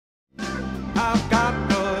I've got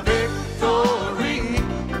the victory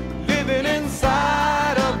living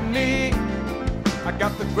inside of me. I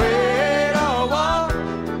got the greater one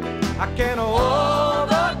I can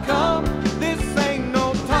overcome. This ain't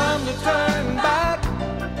no time to turn back,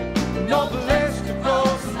 no place to go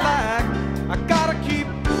slack. I gotta keep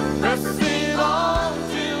pressing on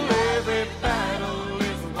till every battle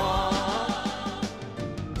is won.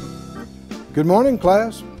 Good morning,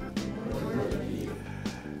 class.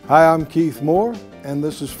 Hi, I'm Keith Moore, and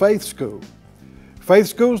this is Faith School. Faith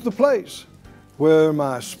School is the place where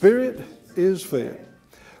my spirit is fed,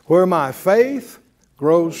 where my faith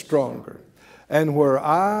grows stronger, and where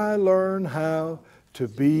I learn how to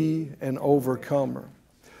be an overcomer.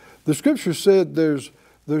 The scripture said there's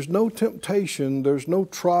no temptation, there's no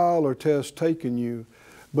trial or test taken you,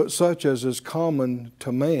 but such as is common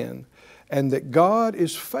to man, and that God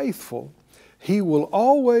is faithful. He will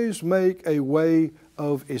always make a way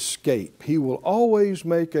of escape. He will always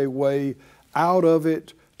make a way out of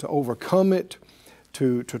it, to overcome it,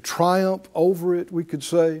 to triumph over it, we could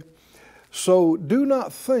say. So do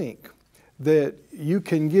not think that you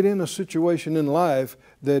can get in a situation in life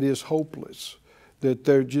that is hopeless, that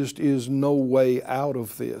there just is no way out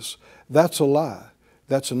of this. That's a lie.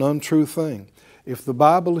 That's an untrue thing. If the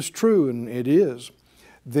Bible is true, and it is,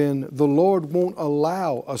 then the Lord won't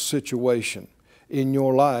allow a situation in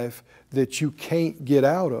your life that you can't get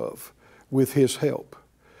out of with His help.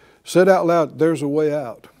 Said out loud, there's a way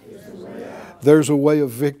out. There's a way of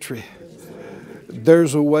victory.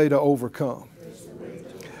 There's a way to overcome.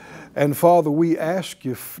 And Father, we ask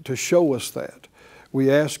you to show us that.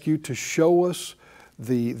 We ask you to show us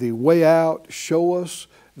the way out, show us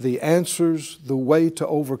the answers, the way to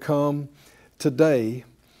overcome today.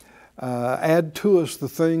 Add to us the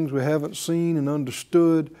things we haven't seen and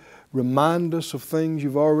understood. Remind us of things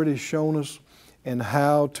you've already shown us and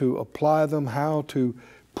how to apply them, how to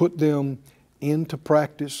put them into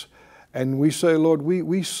practice. And we say, Lord,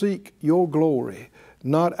 we seek your glory,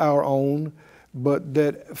 not our own, but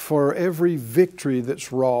that for every victory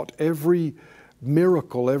that's wrought, every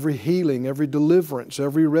miracle, every healing, every deliverance,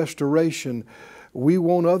 every restoration, we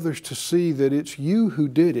want others to see that it's you who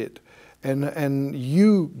did it, and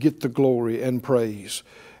you get the glory and praise.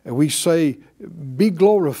 And we say, be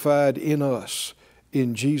glorified in us,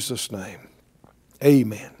 in Jesus' name.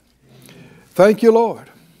 Amen. Thank you, Lord.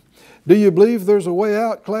 Do you believe there's a way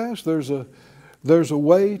out, class? There's a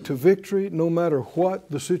way to victory no matter what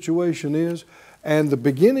the situation is. And the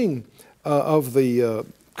beginning of the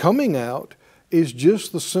coming out is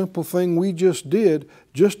just the simple thing we just did,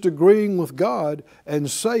 just agreeing with God and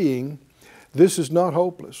saying, this is not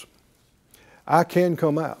hopeless. I can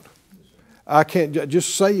come out. I can't,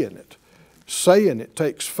 just saying it. Saying it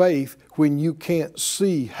takes faith when you can't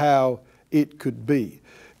see how it could be.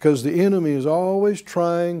 Because the enemy is always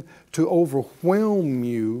trying to overwhelm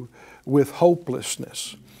you with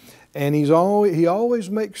hopelessness. And he always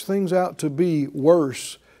makes things out to be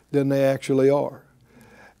worse than they actually are.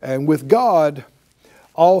 And with God,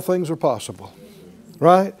 all things are possible,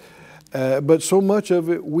 right? But so much of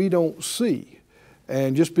it we don't see.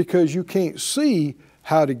 And just because you can't see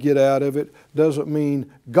how to get out of it doesn't mean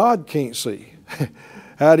God can't see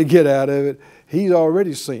how to get out of it. He's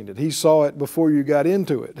already seen it. He saw it before you got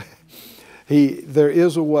into it. There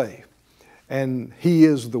is a way, and He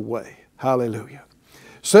is the way. Hallelujah.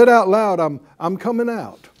 Said out loud, I'm coming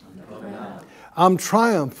out. I'm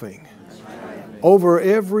triumphing over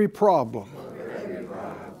every problem.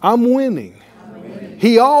 I'm winning.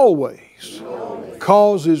 He always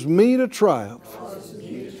causes me to triumph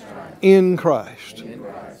in Christ.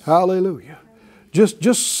 Hallelujah.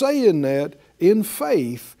 Just saying that in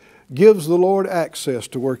faith gives the Lord access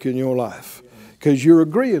to work in your life, because you're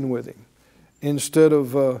agreeing with Him instead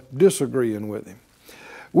of disagreeing with Him.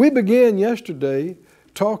 We began yesterday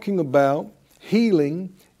talking about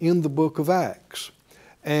healing in the book of Acts.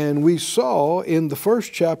 And we saw in the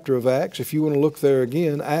first chapter of Acts, if you want to look there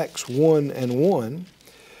again, Acts 1:1,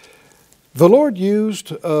 the Lord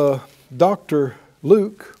used Dr.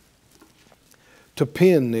 Luke to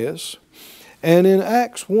pen this. And in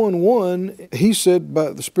Acts 1:1, he said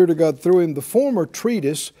by the Spirit of God through him, the former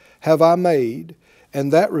treatise have I made,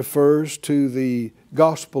 and that refers to the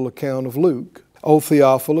gospel account of Luke, O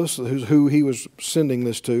Theophilus, who he was sending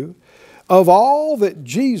this to, of all that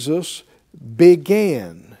Jesus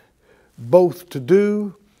began both to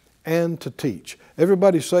do and to teach.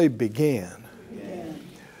 Everybody say began.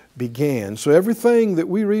 Began. So everything that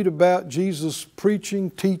we read about Jesus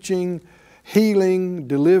preaching, teaching, healing,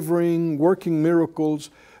 delivering, working miracles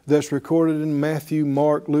that's recorded in Matthew,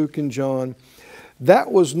 Mark, Luke, and John,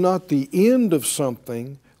 that was not the end of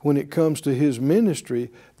something when it comes to his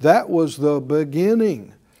ministry, that was the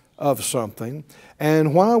beginning of something.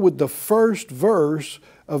 And why would the first verse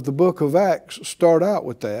of the book of Acts start out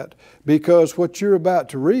with that? Because what you're about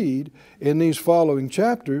to read in these following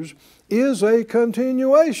chapters is a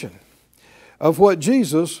continuation of what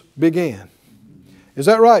Jesus began. Is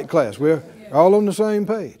that right, class? We're all on the same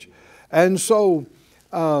page. And so,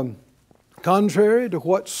 contrary to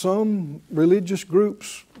what some religious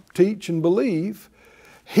groups teach and believe,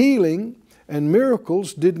 healing and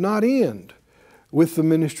miracles did not end with the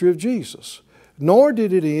ministry of Jesus, nor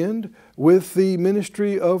did it end with the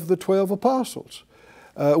ministry of the 12 apostles.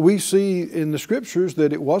 We see in the Scriptures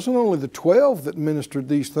that it wasn't only the 12 that ministered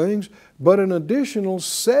these things, but an additional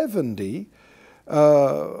 70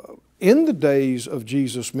 in the days of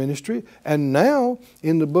Jesus' ministry. And now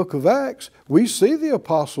in the book of Acts, we see the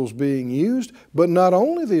apostles being used, but not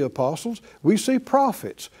only the apostles, we see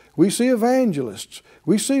prophets, we see evangelists,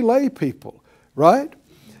 we see lay people, right?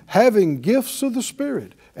 Having gifts of the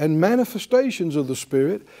Spirit and manifestations of the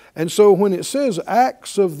Spirit. And so when it says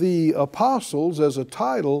Acts of the Apostles as a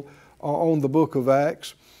title on the book of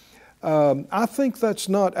Acts, I think that's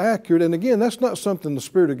not accurate. And again, that's not something the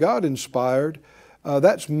Spirit of God inspired.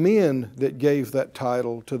 That's men that gave that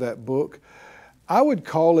title to that book. I would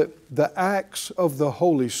call it the Acts of the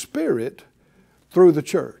Holy Spirit through the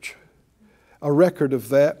church. A record of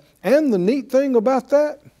that. And the neat thing about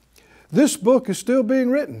that, this book is still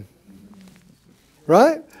being written.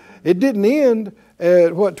 Right? It didn't end at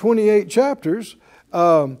 28 chapters.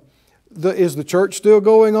 Is the church still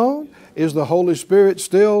going on? Is the Holy Spirit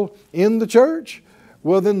still in the church?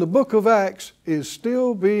 Well, then the book of Acts is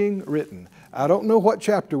still being written. I don't know what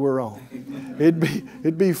chapter we're on.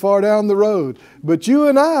 It'd be far down the road. But you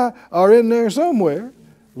and I are in there somewhere,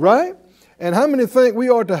 right? And how many think we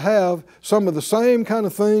ought to have some of the same kind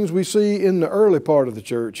of things we see in the early part of the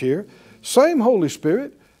church here? Same Holy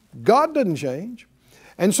Spirit. God doesn't change.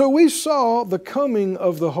 And so we saw the coming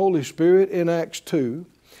of the Holy Spirit in Acts 2,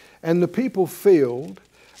 and the people filled,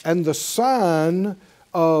 and the sign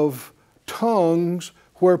of tongues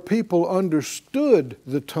where people understood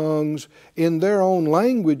the tongues in their own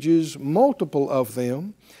languages, multiple of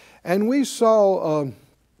them. And we saw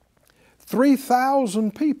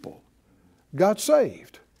 3,000 people got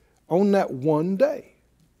saved on that one day.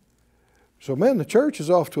 So man, the church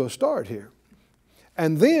is off to a start here.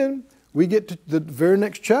 And then we get to the very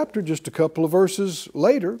next chapter, just a couple of verses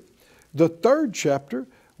later, the third chapter,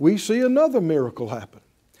 we see another miracle happen.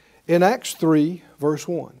 In Acts 3, verse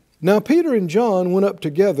 1. Now Peter and John went up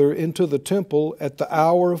together into the temple at the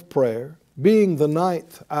hour of prayer, being the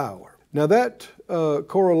 9th hour. Now that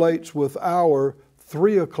correlates with our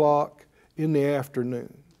 3 o'clock in the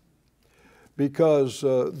afternoon, because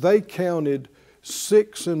they counted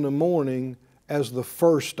 6 in the morning as the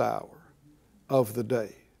first hour of the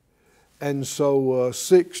day. And so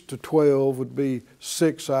 6 to 12 would be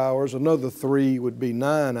 6 hours. Another 3 would be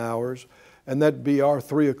 9 hours. And that'd be our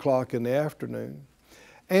 3 o'clock in the afternoon.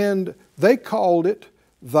 And they called it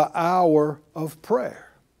the hour of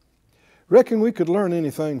prayer. Reckon we could learn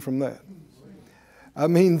anything from that? I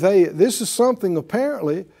mean, this is something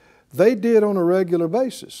apparently they did on a regular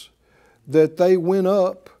basis. That they went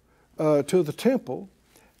up to the temple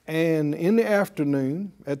and in the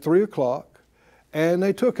afternoon at 3 o'clock, and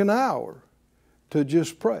they took an hour to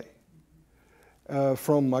just pray.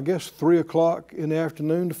 From, I guess, 3 o'clock in the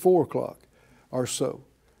afternoon to 4 o'clock or so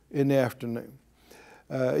in the afternoon.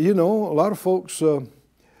 You know, a lot of folks,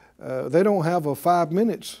 they don't have 5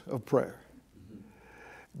 minutes of prayer.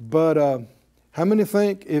 But how many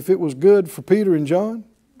think if it was good for Peter and John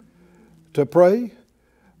to pray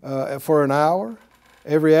for an hour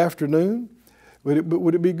every afternoon,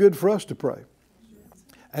 would it be good for us to pray?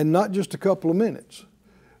 And not just a couple of minutes.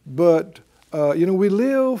 But, you know, we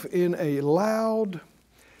live in a loud,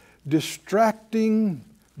 distracting,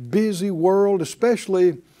 busy world,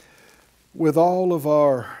 especially with all of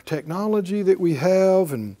our technology that we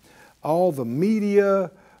have and all the media.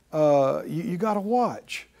 You got to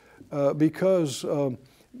watch because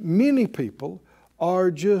many people are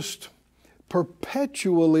just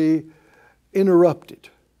perpetually interrupted.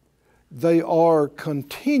 They are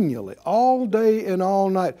continually, all day and all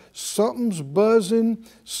night. Something's buzzing,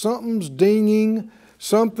 something's dinging,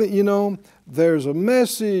 something, you know, there's a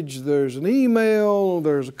message, there's an email,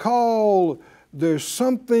 there's a call, there's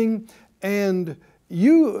something, and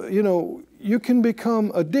you know, you can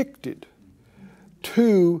become addicted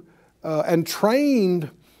to and trained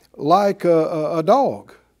like a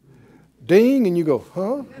dog. Ding, and you go,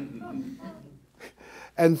 huh?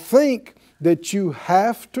 And think that you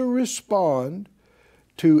have to respond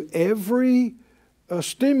to every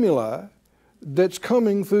stimuli that's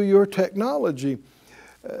coming through your technology,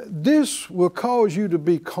 this will cause you to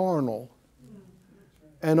be carnal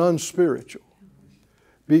and unspiritual,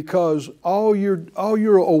 because all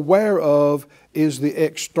you're aware of is the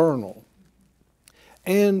external.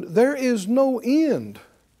 And there is no end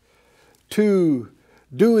to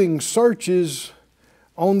doing searches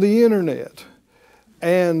on the internet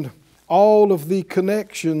and all of the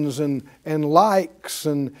connections and likes,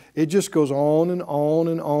 and it just goes on and on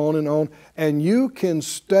and on and on. And you can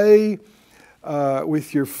stay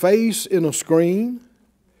with your face in a screen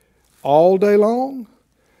all day long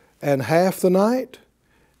and half the night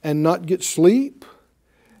and not get sleep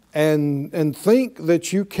and think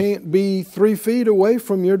that you can't be 3 feet away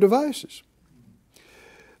from your devices.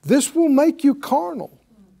 This will make you carnal,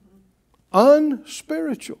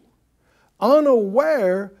 unspiritual,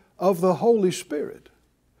 unaware of the Holy Spirit.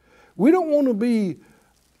 We don't want to be,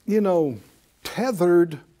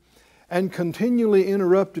 tethered and continually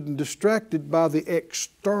interrupted and distracted by the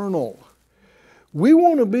external. We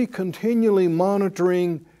want to be continually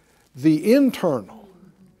monitoring the internal.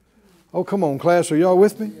 Oh, come on, class, are y'all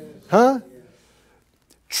with me? Huh?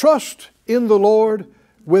 Trust in the Lord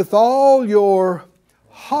with all your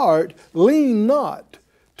heart. Lean not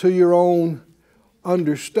to your own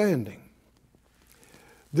understanding.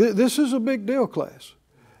 This is a big deal, class.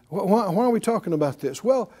 Why are we talking about this?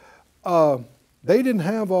 Well, they didn't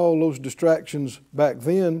have all those distractions back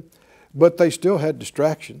then, but they still had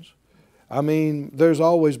distractions. I mean, there's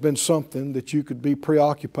always been something that you could be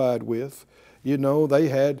preoccupied with. They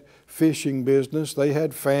had fishing business, they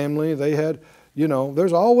had family, they had,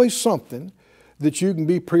 there's always something that you can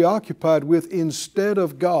be preoccupied with instead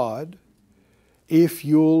of God, if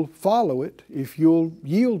you'll follow it, if you'll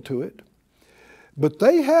yield to it. But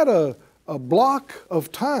they had a block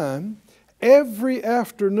of time every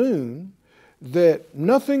afternoon that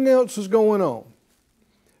nothing else is going on.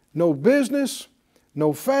 No business,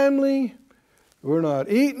 no family, we're not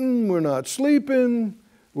eating, we're not sleeping,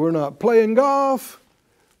 we're not playing golf.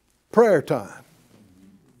 Prayer time.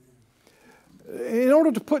 In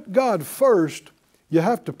order to put God first, you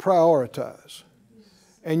have to prioritize.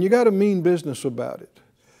 And you got to mean business about it.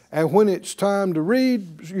 And when it's time to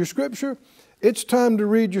read your scripture, it's time to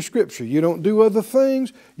read your scripture. You don't do other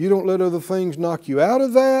things. You don't let other things knock you out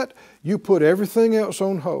of that. You put everything else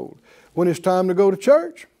on hold. When it's time to go to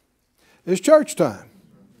church, it's church time,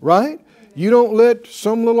 right? You don't let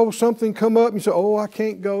some little something come up and you say, oh, I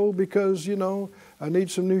can't go because, I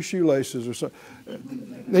need some new shoelaces or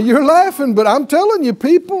something. Now you're laughing, but I'm telling you,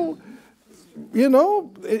 people,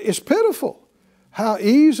 it's pitiful how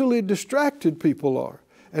easily distracted people are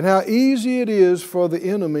and how easy it is for the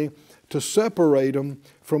enemy to separate them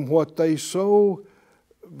from what they so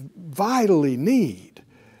vitally need.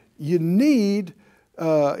 You need,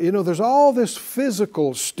 there's all this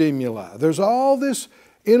physical stimuli. There's all this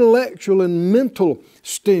intellectual and mental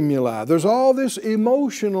stimuli. There's all this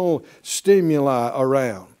emotional stimuli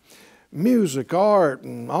around. Music, art,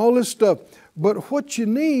 and all this stuff. But what you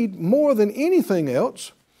need more than anything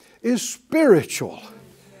else is spiritual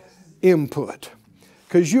input.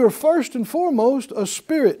 Because you're first and foremost a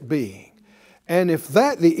spirit being. And if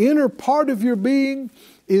the inner part of your being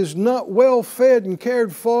is not well fed and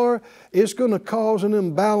cared for, it's going to cause an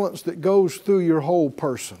imbalance that goes through your whole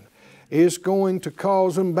person. It's going to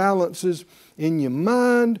cause imbalances in your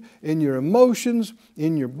mind, in your emotions,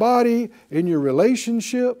 in your body, in your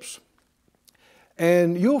relationships.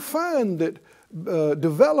 And you'll find that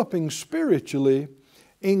developing spiritually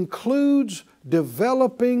includes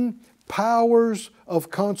developing powers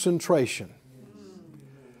of concentration.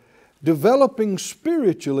 Developing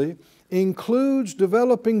spiritually includes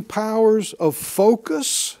developing powers of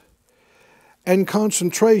focus and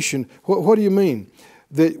concentration. What do you mean?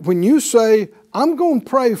 That when you say, I'm going to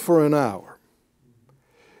pray for an hour,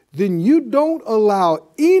 then you don't allow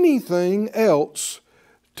anything else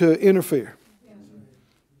to interfere.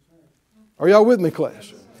 Are y'all with me,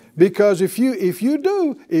 class? Because if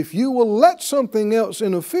you will let something else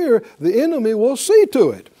interfere, the enemy will see to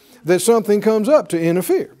it that something comes up to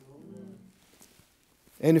interfere.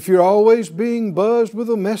 And if you're always being buzzed with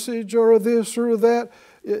a message or this or that,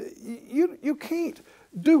 you can't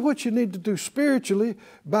do what you need to do spiritually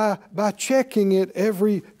by checking it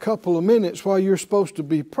every couple of minutes while you're supposed to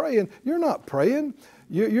be praying. You're not praying.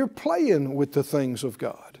 You're playing with the things of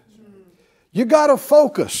God. You got to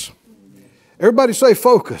focus. Everybody say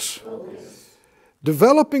focus.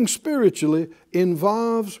 Developing spiritually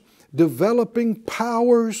involves developing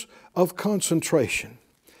powers of concentration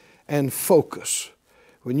and focus.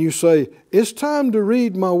 When you say, it's time to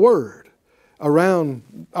read my word,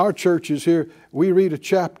 around our churches here, we read a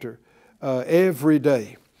chapter every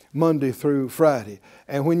day, Monday through Friday.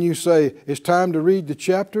 And when you say it's time to read the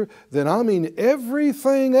chapter, then I mean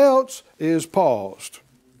everything else is paused.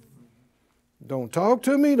 Don't talk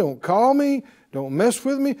to me, don't call me, don't mess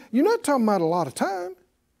with me. You're not talking about a lot of time.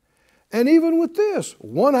 And even with this,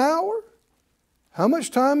 1 hour, how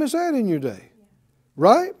much time is that in your day?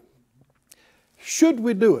 Right? Should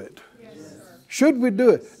we do it? Yes. Should we do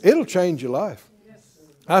it? It'll change your life. Yes.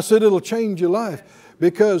 I said it'll change your life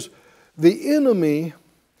because the enemy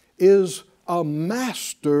is a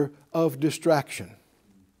master of distraction.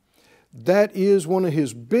 That is one of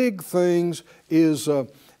his big things is,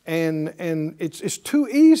 and it's too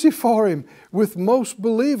easy for him with most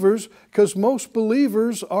believers because most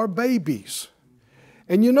believers are babies.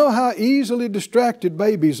 And you know how easily distracted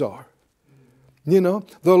babies are. You know,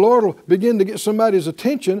 the Lord will begin to get somebody's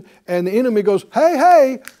attention and the enemy goes, hey,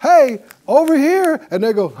 hey, hey, over here. And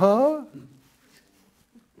they go, huh?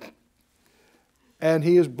 And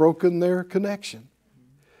he has broken their connection.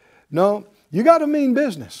 No, you got to mean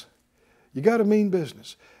business. You got to mean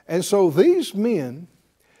business. And so these men,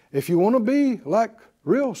 if you want to be like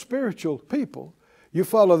real spiritual people, you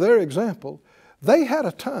follow their example. They had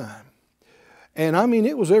a time, and I mean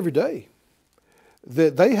it was every day,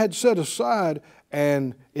 that they had set aside,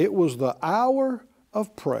 and it was the hour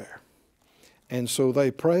of prayer. And so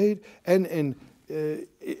they prayed. And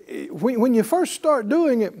when you first start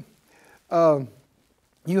doing it,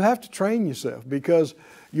 you have to train yourself because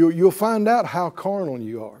you'll find out how carnal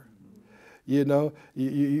you are. You know,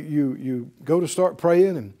 you go to start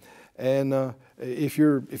praying, and if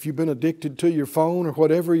you've been addicted to your phone or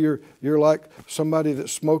whatever, you're like somebody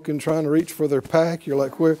that's smoking, trying to reach for their pack. You're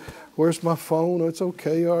like, where's my phone? Oh, it's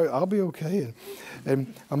okay. All right, I'll be okay.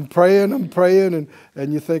 And I'm praying,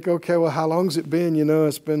 and you think, okay, well, how long's it been? You know,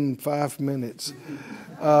 it's been 5 minutes.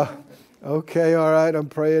 Okay, all right, I'm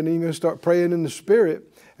praying. And you're going to start praying in the Spirit.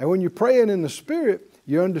 And when you're praying in the Spirit,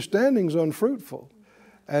 your understanding's unfruitful.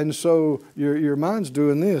 And so your mind's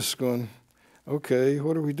doing this, going, okay,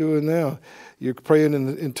 what are we doing now? You're praying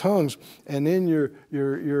in tongues, and then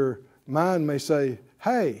your mind may say,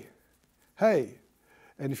 hey.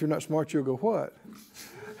 And if you're not smart, you'll go, what?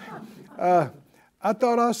 I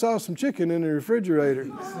thought I saw some chicken in the refrigerator.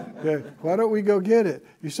 Okay, why don't we go get it?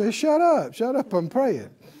 You say, shut up, I'm praying.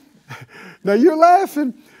 Now you're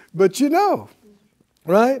laughing, but you know,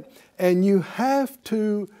 right? And you have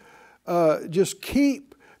to just keep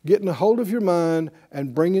getting a hold of your mind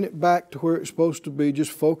and bringing it back to where it's supposed to be, just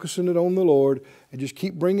focusing it on the Lord and just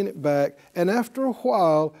keep bringing it back. And after a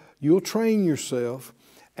while, you'll train yourself.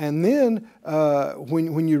 And then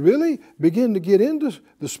when you really begin to get into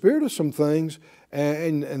the spirit of some things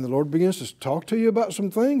and the Lord begins to talk to you about some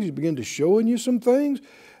things, He begins to showing you some things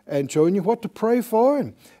and showing you what to pray for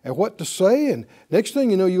and what to say. And next thing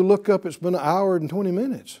you know, you look up, it's been 1 hour and 20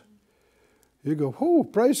 minutes. You go, oh,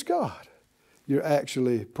 praise God. You're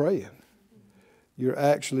actually praying. You're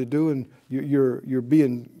actually doing, you're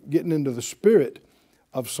getting into the spirit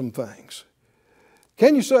of some things.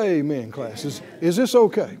 Can you say amen, class? Is this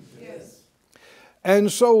okay? Yes. And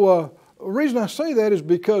so the reason I say that is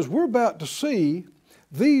because we're about to see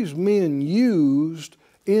these men used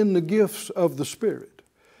in the gifts of the Spirit.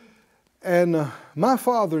 And my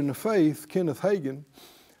father in the faith, Kenneth Hagin,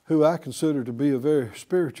 who I consider to be a very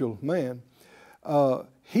spiritual man,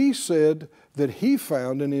 he said that he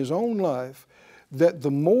found in his own life that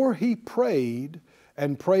the more he prayed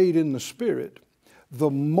and prayed in the Spirit, the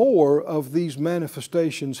more of these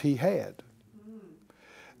manifestations he had.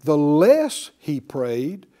 The less he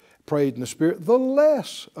prayed in the Spirit, the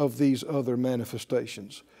less of these other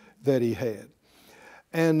manifestations that he had.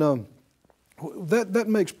 And that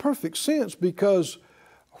makes perfect sense because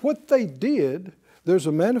what they did, there's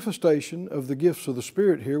a manifestation of the gifts of the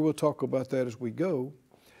Spirit here. We'll talk about that as we go.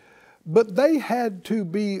 But they had to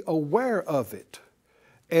be aware of it,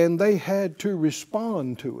 and they had to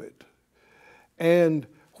respond to it. And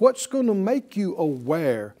what's going to make you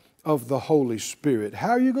aware of the Holy Spirit? How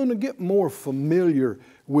are you going to get more familiar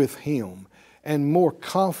with Him and more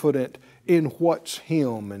confident in what's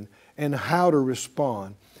Him and how to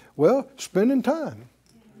respond? Well, spending time,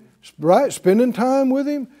 right? Spending time with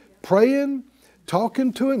Him, praying,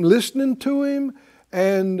 talking to Him, listening to Him,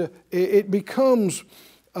 and it becomes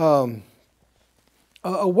a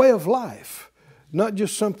way of life. Not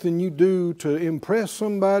just something you do to impress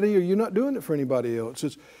somebody, or you're not doing it for anybody else.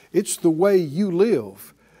 It's the way you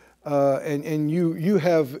live. And you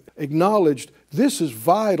have acknowledged this is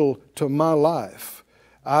vital to my life.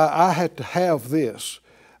 I had to have this.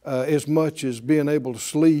 as much as being able to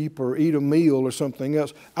sleep or eat a meal or something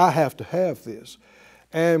else. I have to have this.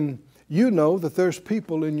 And you know that there's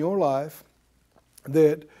people in your life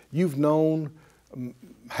that you've known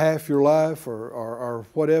half your life or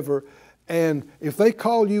whatever, and if they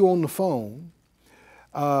call you on the phone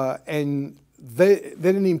and they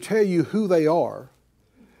didn't even tell you who they are,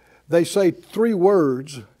 they say 3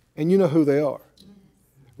 words and you know who they are,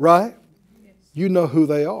 right? Yes. You know who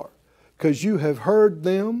they are because you have heard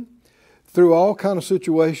them through all kind of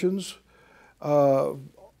situations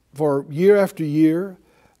for year after year.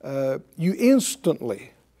 You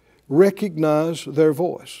instantly recognize their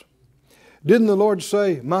voice. Didn't the Lord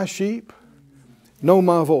say, "My sheep know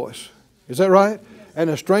my voice"? Is that right? And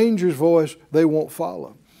a stranger's voice they won't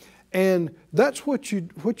follow. And that's what you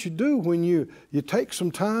do when you take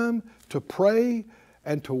some time to pray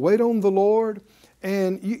and to wait on the Lord.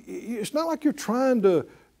 And it's not like you're trying to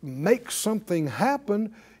make something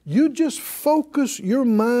happen. You just focus your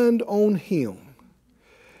mind on Him.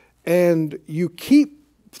 And you keep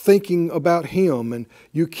thinking about Him, and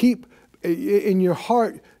you keep in your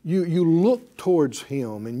heart, you look towards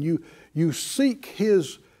Him, and you seek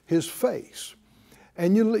His face,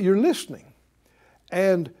 and you're listening,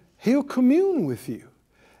 and He'll commune with you.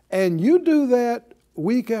 And you do that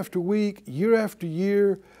week after week, year after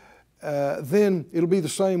year, then it'll be the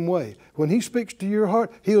same way. When He speaks to your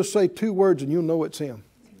heart, He'll say 2 words and you'll know it's Him.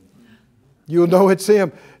 You'll know it's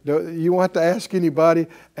Him. You won't have to ask anybody.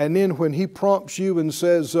 And then when He prompts you and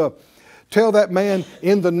says, tell that man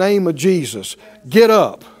in the name of Jesus, get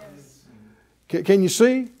up. Can you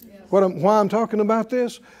see why I'm talking about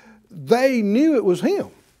this? They knew it was Him,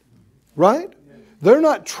 right? They're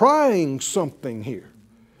not trying something here.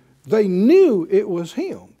 They knew it was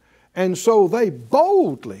Him. And so they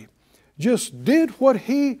boldly just did what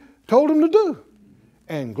He told them to do.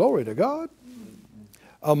 And glory to God.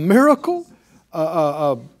 A miracle,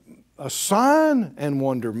 a sign and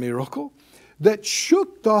wonder miracle that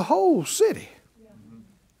shook the whole city.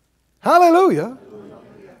 Hallelujah.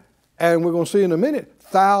 And we're going to see in a minute,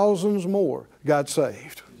 thousands more got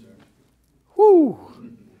saved. Whoo!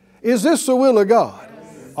 Is this the will of God?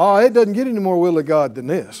 Oh, it doesn't get any more will of God than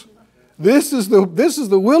this. This is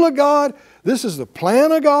the will of God. This is the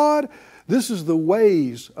plan of God. This is the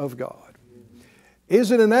ways of God.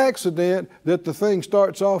 Is it an accident that the thing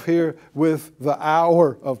starts off here with the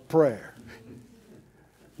hour of prayer?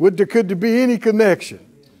 Could there be any connection?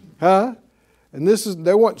 Huh? And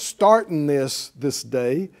they weren't starting this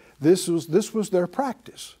day. This was their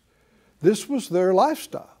practice. This was their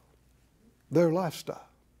lifestyle. Their lifestyle.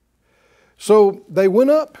 So they went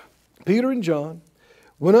up, Peter and John,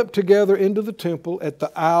 went up together into the temple at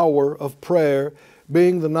the hour of prayer,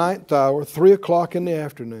 being the 9th hour, 3 o'clock in the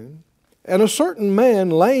afternoon. And a certain man,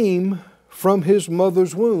 lame from his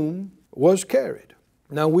mother's womb, was carried.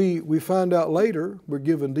 Now we find out later, we're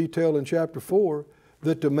given detail in chapter 4,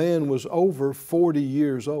 that the man was over 40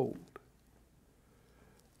 years old.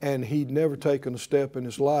 And he'd never taken a step in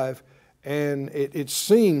his life. And it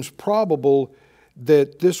seems probable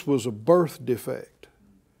that this was a birth defect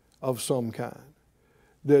of some kind.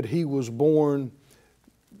 That he was born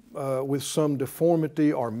with some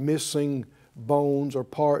deformity or missing bones or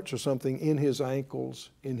parts or something in his ankles,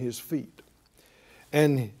 in his feet.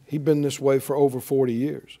 And he'd been this way for over 40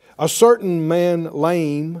 years. A certain man,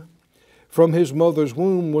 lame from his mother's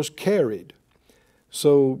womb, was carried.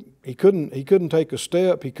 So he couldn't take a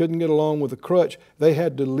step. He couldn't get along with a crutch. They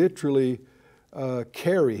had to literally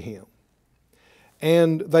carry him.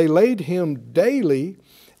 And they laid him daily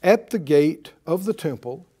at the gate of the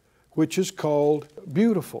temple, which is called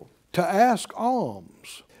Beautiful, to ask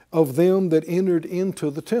alms of them that entered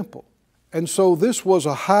into the temple. And so this was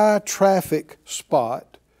a high traffic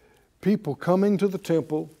spot, people coming to the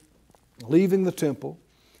temple, leaving the temple.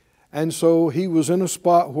 And so he was in a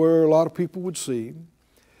spot where a lot of people would see him.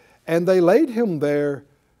 And they laid him there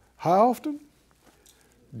how often?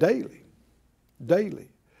 Daily. Daily.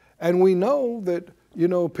 And we know that,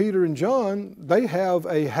 Peter and John, they have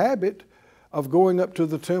a habit of going up to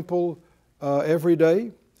the temple every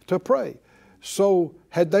day to pray. So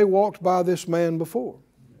had they walked by this man before?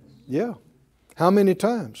 Yeah. How many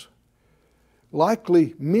times?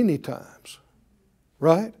 Likely many times.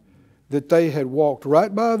 Right? That they had walked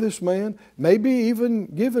right by this man, maybe even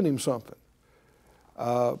given him something.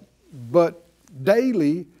 But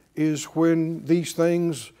daily is when these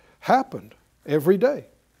things happened. Every day.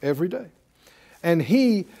 Every day. And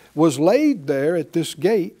he was laid there at this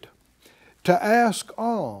gate to ask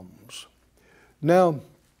alms. Now,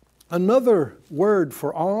 another word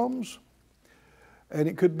for alms, and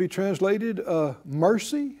it could be translated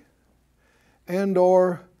mercy and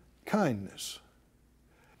or kindness.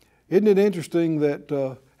 Isn't it interesting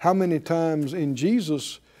that how many times in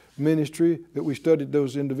Jesus' ministry that we studied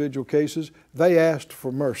those individual cases, they asked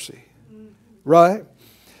for mercy, right?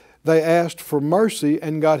 They asked for mercy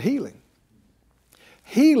and got healing.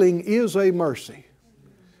 Healing is a mercy.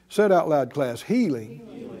 Say it out loud, class. Healing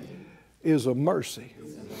is a mercy.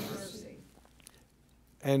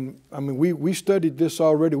 And I mean, we studied this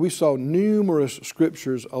already. We saw numerous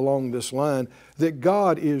scriptures along this line that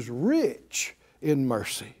God is rich in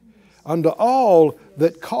mercy unto all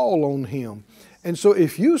that call on Him. And so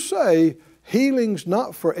if you say healing's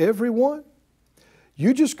not for everyone,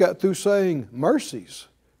 you just got through saying mercy's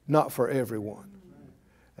not for everyone.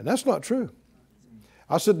 And that's not true.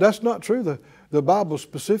 I said that's not true. The Bible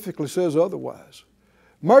specifically says otherwise.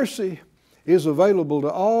 Mercy is available to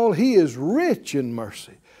all. He is rich in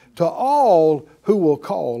mercy to all who will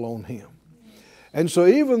call on Him. And so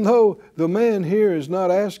even though the man here is not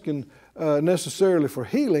asking necessarily for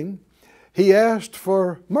healing, he asked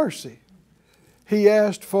for mercy. He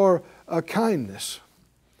asked for a kindness.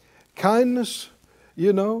 Kindness,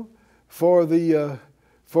 you know, for the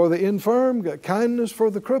infirm, kindness for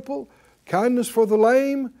the cripple, kindness for the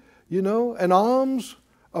lame, you know, an alms,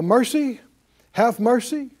 a mercy, have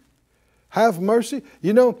mercy. Have mercy.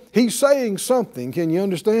 You know, he's saying something, can you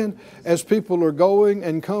understand? As people are going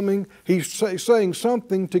and coming, he's saying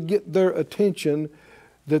something to get their attention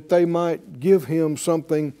that they might give him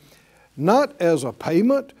something, not as a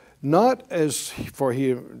payment, not as for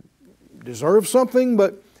he deserves something,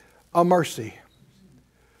 but a mercy.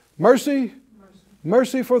 Mercy,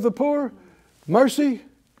 mercy for the poor, mercy,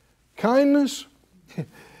 kindness.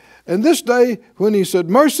 And this day, when he said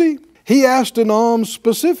mercy, he asked an alms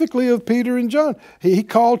specifically of Peter and John. He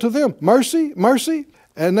called to them, mercy, mercy.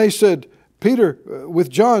 And they said, Peter with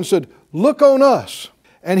John said, look on us.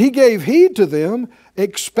 And he gave heed to them,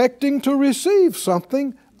 expecting to receive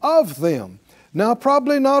something of them. Now,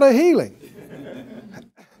 probably not a healing.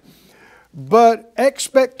 But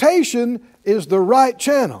expectation is the right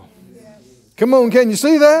channel. Come on, can you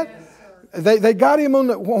see that? They got him on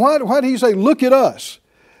the... Why did he say, look at us?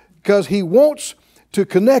 Because he wants to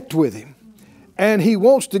connect with him. And he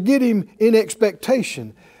wants to get him in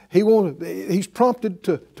expectation. He's prompted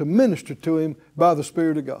to minister to him by the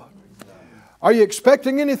Spirit of God. Are you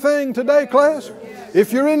expecting anything today, class?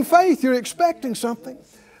 If you're in faith, you're expecting something.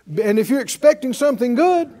 And if you're expecting something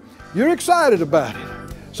good, you're excited about it.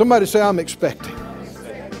 Somebody say, I'm expecting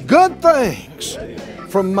good things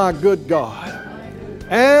from my good God.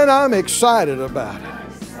 And I'm excited about it.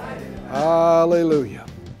 Hallelujah.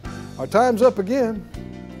 Our time's up again.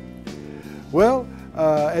 Well,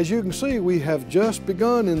 as you can see, we have just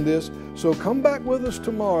begun in this. So come back with us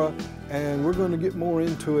tomorrow, and we're going to get more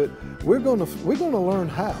into it. We're going to learn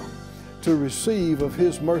how to receive of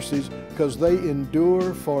His mercies, because they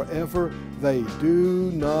endure forever. They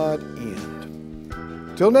do not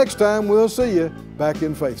end. Till next time, we'll see you back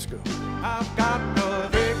in Faith School. I've got the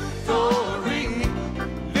victory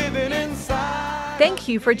living inside. Thank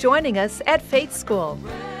you for joining us at Faith School.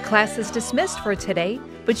 Class is dismissed for today,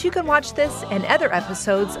 but you can watch this and other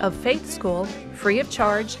episodes of Faith School free of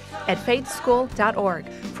charge at faithschool.org.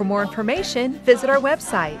 For more information, visit our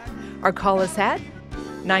website or call us at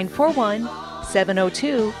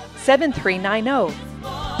 941-702-7390.